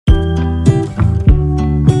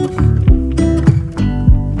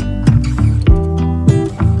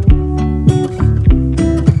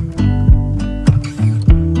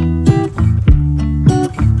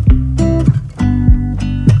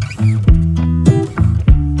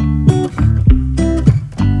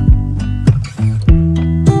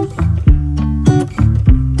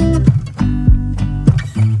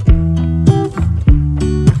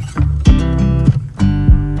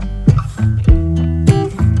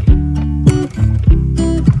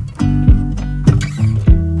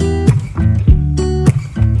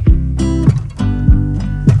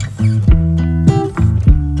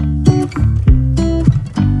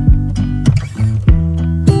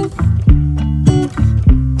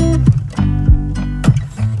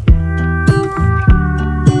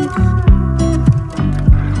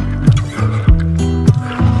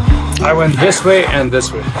I went this way and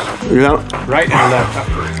this way. Yeah. Right and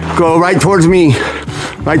left. Go right towards me.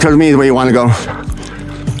 Right towards me is where you want to go.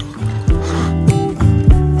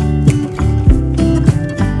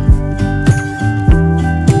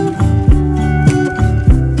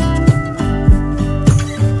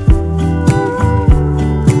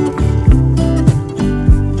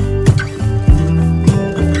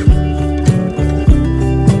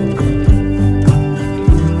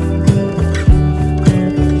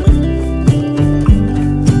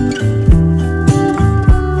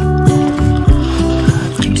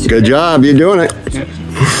 Good job, you're doing it. Yeah.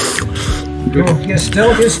 Good. Get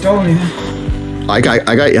still, I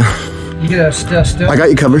got you. You get a still. I got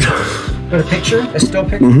you covered. Got a picture? A still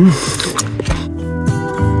picture? Mm-hmm.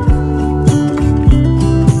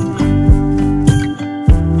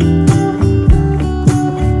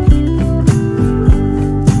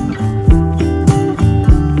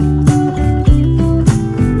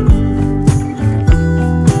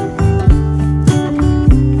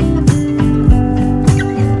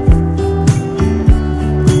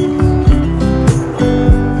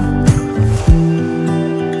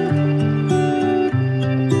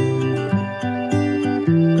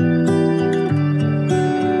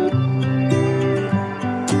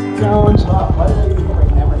 Jones.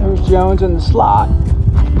 There's Jones in the slot.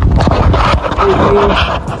 There's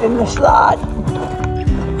me in the slot.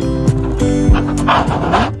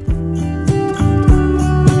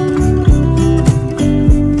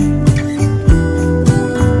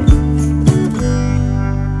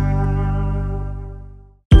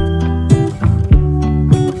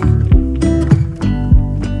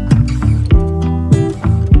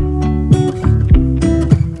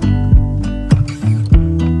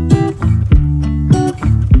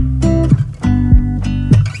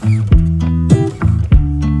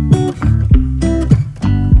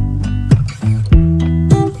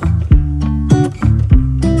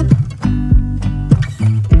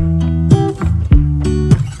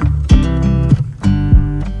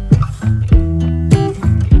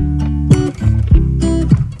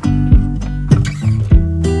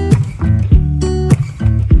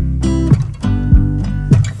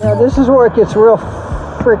 This is where it gets real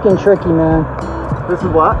freaking tricky, man. This is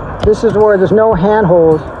what? This is where there's no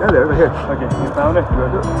handholds. Yeah, there, right here. Okay, you found it?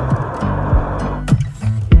 Good.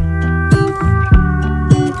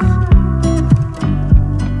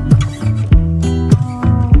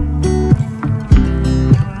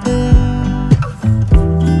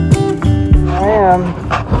 I am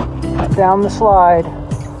down the slide.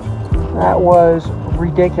 That was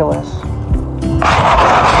ridiculous.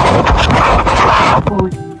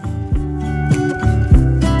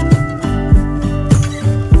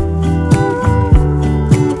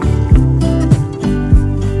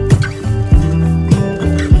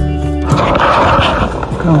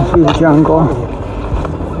 Going through the jungle.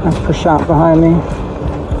 That's for shot behind me.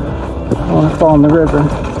 I want to fall in the river.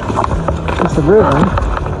 It's the river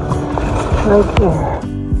right there.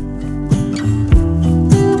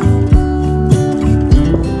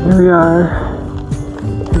 Here we are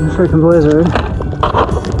in the freaking blizzard.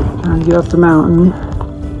 Trying to get up the mountain.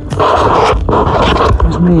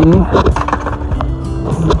 There's me in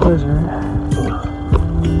the blizzard.